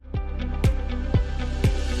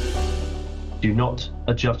Do not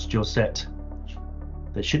adjust your set.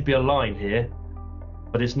 There should be a line here,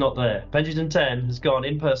 but it's not there. Pensions 10 has gone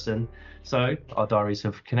in person, so our diaries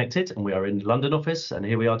have connected, and we are in the London office, and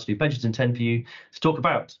here we are to do Pensions 10 for you, to talk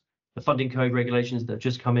about the funding code regulations that have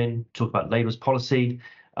just come in, talk about Labour's policy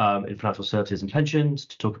in financial services and pensions,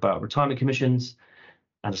 to talk about retirement commissions,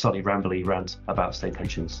 and a slightly rambly rant about state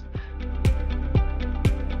pensions.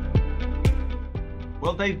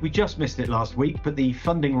 Well, Dave, we just missed it last week, but the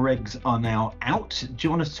funding regs are now out. Do you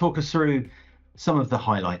want to talk us through some of the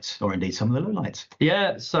highlights, or indeed some of the lowlights?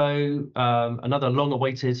 Yeah, so another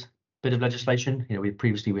long-awaited bit of legislation.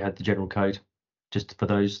 We had the General Code, just for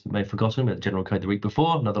those that may have forgotten, the General Code the week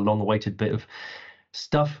before. Another long-awaited bit of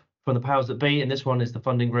stuff from the powers that be, and this one is the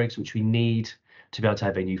funding regs, which we need to be able to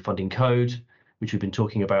have a new funding code, which we've been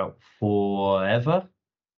talking about forever.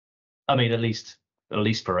 I mean, at least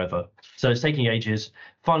forever. So it's taking ages.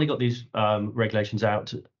 Finally got these regulations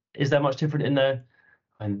out. Is there much different in there?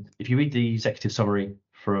 And if you read the executive summary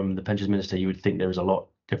from the Pensions Minister, you would think there is a lot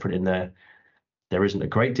different in there. There isn't a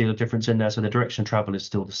great deal of difference in there. So the direction of travel is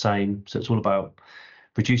still the same. So it's all about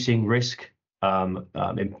reducing risk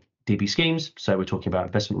in DB schemes. So we're talking about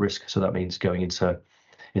investment risk. So that means going into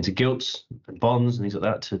gilts and bonds and things like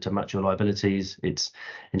that to match your liabilities. It's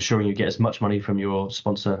ensuring you get as much money from your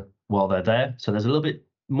sponsor while they're there. So there's a little bit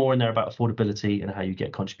more in there about affordability and how you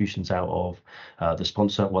get contributions out of the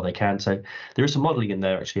sponsor while they can. So there is some modelling in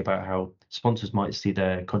there actually about how sponsors might see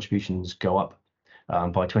their contributions go up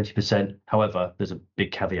by 20%. However, there's a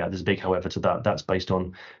big caveat. There's a big however to that. That's based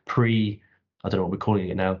on I don't know what we're calling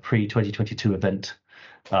it now, pre-2022 event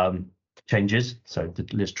changes, so the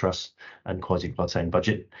Liz Truss and Kwasi Kwarteng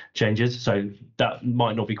budget changes, so that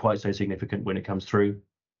might not be quite so significant when it comes through.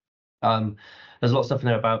 There's a lot of stuff in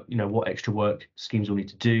there about what extra work schemes will need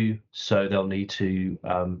to do, so they'll need to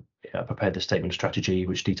prepare the statement of strategy,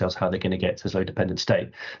 which details how they're going to get to this low dependent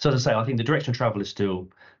state. So as I say, I think the direction of travel is still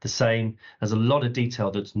the same. There's a lot of detail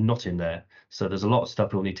that's not in there, so there's a lot of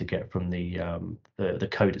stuff we'll need to get from the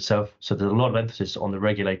code itself. So there's a lot of emphasis on the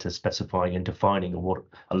regulator specifying and defining what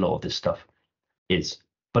a lot of this stuff is,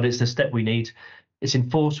 but it's the step we need. It's in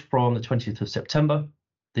force from the 20th of September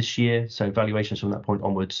this year, so valuations from that point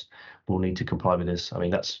onwards will need to comply with this. I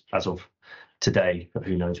mean, that's as of today, but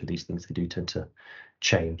who knows with these things, they do tend to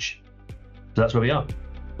change. So that's where we are.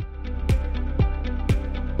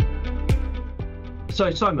 So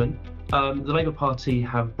Simon, the Labour Party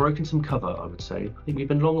have broken some cover, I would say. I think we've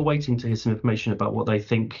been long awaiting to hear some information about what they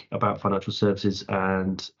think about financial services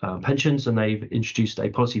and pensions, and they've introduced a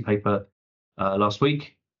policy paper last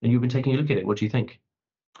week, and you've been taking a look at it. What do you think?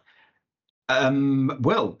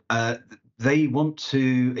 They want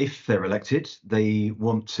to, if they're elected, they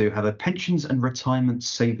want to have a pensions and retirement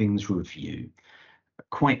savings review.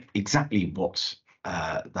 Quite exactly what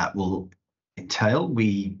that will entail,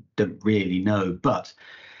 we don't really know, but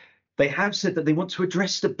they have said that they want to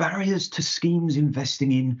address the barriers to schemes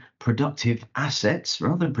investing in productive assets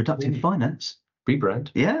rather than productive finance. Rebrand.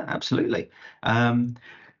 Yeah, absolutely.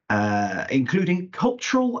 Including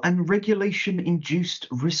cultural and regulation-induced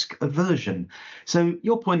risk aversion. So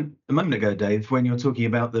your point a moment ago, Dave, when you're talking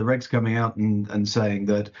about the regs coming out and saying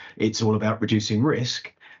that it's all about reducing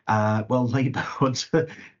risk, Labour wants to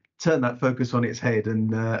turn that focus on its head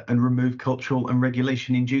and remove cultural and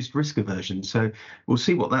regulation-induced risk aversion. So we'll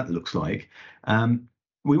see what that looks like.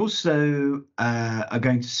 We also are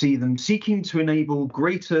going to see them seeking to enable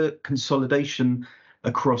greater consolidation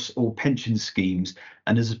across all pension schemes.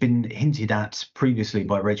 And as has been hinted at previously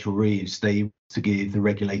by Rachel Reeves, they want to give the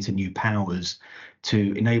regulator new powers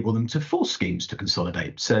to enable them to force schemes to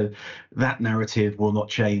consolidate. So that narrative will not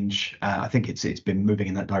change. I think it's been moving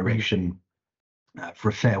in that direction for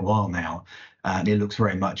a fair while now. And it looks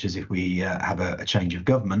very much as if we have a change of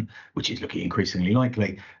government, which is looking increasingly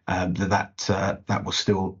likely, that will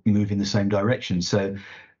still move in the same direction. So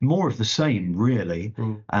more of the same, really.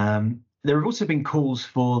 There have also been calls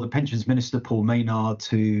for the Pensions Minister, Paul Maynard,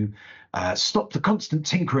 to stop the constant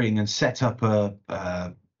tinkering and set up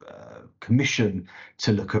a commission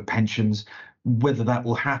to look at pensions. Whether that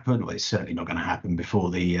will happen, well, it's certainly not going to happen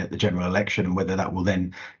before the general election, and whether that will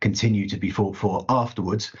then continue to be fought for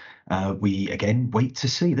afterwards, we again wait to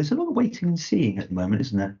see. There's a lot of waiting and seeing at the moment,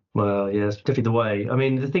 isn't there? Well, yeah, it's definitely the way. I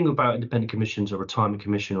mean, the thing about independent commissions, or retirement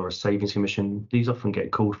commission, or a savings commission, these often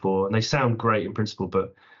get called for, and they sound great in principle,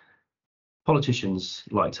 but politicians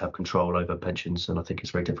like to have control over pensions, and I think it's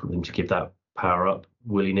very difficult for them to give that power up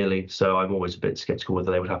willy-nilly. So I'm always a bit sceptical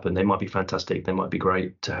whether they would happen. They might be fantastic, they might be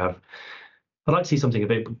great to have. I'd like to see something a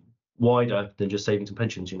bit wider than just savings and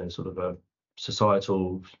pensions, sort of a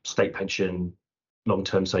societal state pension,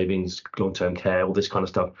 long-term savings, long-term care, all this kind of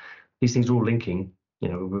stuff. these things are all linking.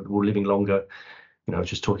 We're all living longer. I was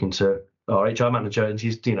just talking to our HR manager, and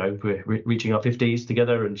she's, we're reaching our 50s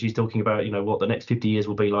together, and she's talking about, what the next 50 years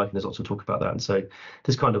will be like, and there's lots of talk about that. And so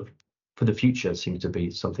this kind of, for the future, seems to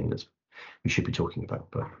be something that we should be talking about.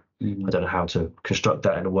 But I don't know how to construct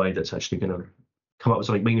that in a way that's actually going to come up with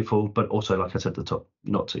something meaningful, but also, like I said at the top,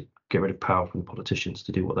 not to get rid of power from the politicians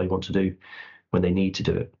to do what they want to do when they need to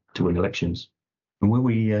do it to win elections. And will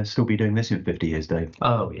we still be doing this in 50 years, Dave?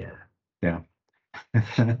 Oh, yeah. Yeah.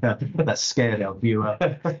 That scared our viewer.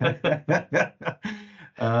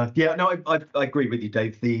 I agree with you,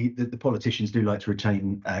 Dave. The politicians do like to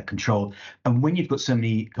retain control, and when you've got so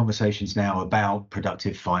many conversations now about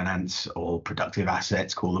productive finance or productive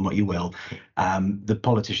assets, call them what you will, the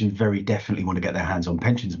politicians very definitely want to get their hands on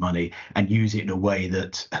pensions money and use it in a way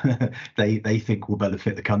that they think will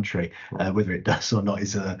benefit the country. Whether it does or not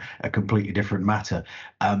is a completely different matter.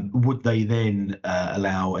 Would they then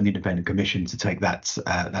allow an independent commission to take that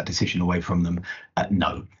decision away from them?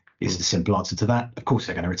 No. Is the simple answer to that. Of course,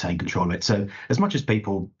 they're going to retain control of it. So as much as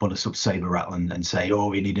people want to sort of saber rattle and say, oh,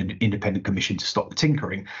 we need an independent commission to stop the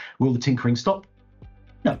tinkering, will the tinkering stop?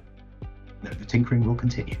 No. No, the tinkering will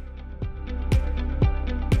continue.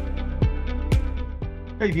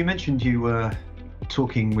 Dave, you mentioned you were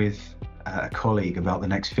talking with a colleague about the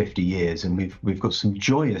next 50 years, and we've got some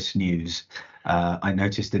joyous news. I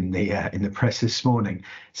noticed in the press this morning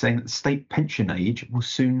saying that the state pension age will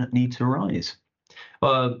soon need to rise.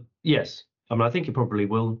 Yes, I think it probably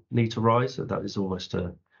will need to rise. That is almost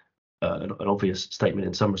an obvious statement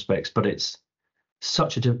in some respects, but it's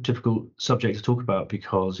such a difficult subject to talk about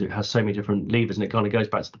because it has so many different levers, and it kind of goes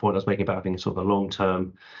back to the point I was making about having sort of a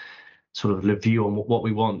long-term sort of view on what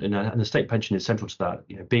we want, and the state pension is central to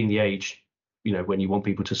that. Being the age, when you want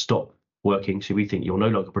people to stop working, so we think you're no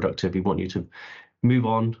longer productive, we want you to move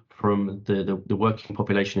on from the working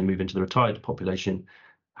population and move into the retired population.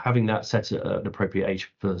 Having that set at an appropriate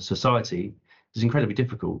age for society is incredibly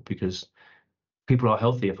difficult because people are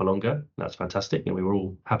healthier for longer. That's fantastic, and we were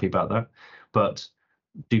all happy about that. But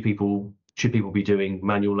should people be doing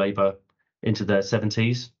manual labour into their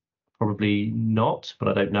 70s? Probably not, but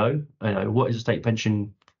I don't know. What is a state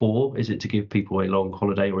pension for? Is it to give people a long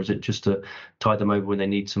holiday, or is it just to tide them over when they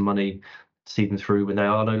need some money, see them through when they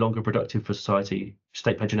are no longer productive for society?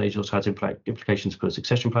 State pension age also has implications for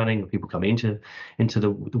succession planning, people coming into the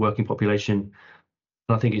working population.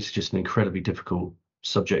 And I think it's just an incredibly difficult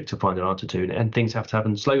subject to find an answer to, and things have to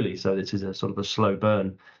happen slowly. So this is a sort of a slow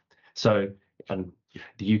burn. So, and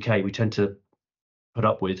the UK, we tend to put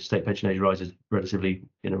up with state pension age rises relatively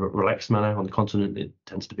in a relaxed manner. On the continent, it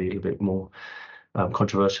tends to be a little bit more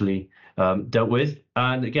controversially dealt with.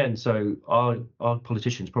 And again, so our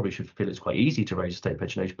politicians probably should feel it's quite easy to raise the state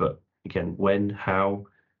pension age, but again, when, how,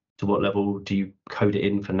 to what level do you code it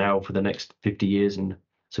in for now, for the next 50 years, and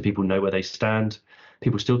so people know where they stand?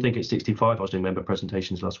 People still think it's 65. I was doing member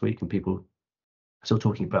presentations last week, and people are still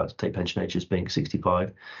talking about state pension age as being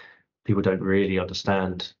 65. People don't really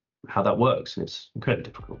understand how that works, and it's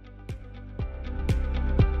incredibly difficult.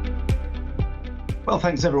 Well,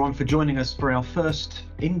 thanks everyone for joining us for our first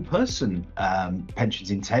in-person Pensions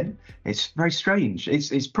in 10. It's very strange.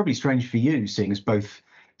 It's probably strange for you, seeing us both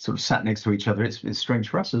sort of sat next to each other. It's strange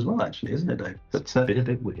for us as well, actually, isn't it, Dave? But, it's been a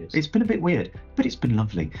bit weird. It's been a bit weird, but it's been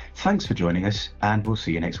lovely. Thanks for joining us, and we'll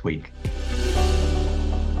see you next week.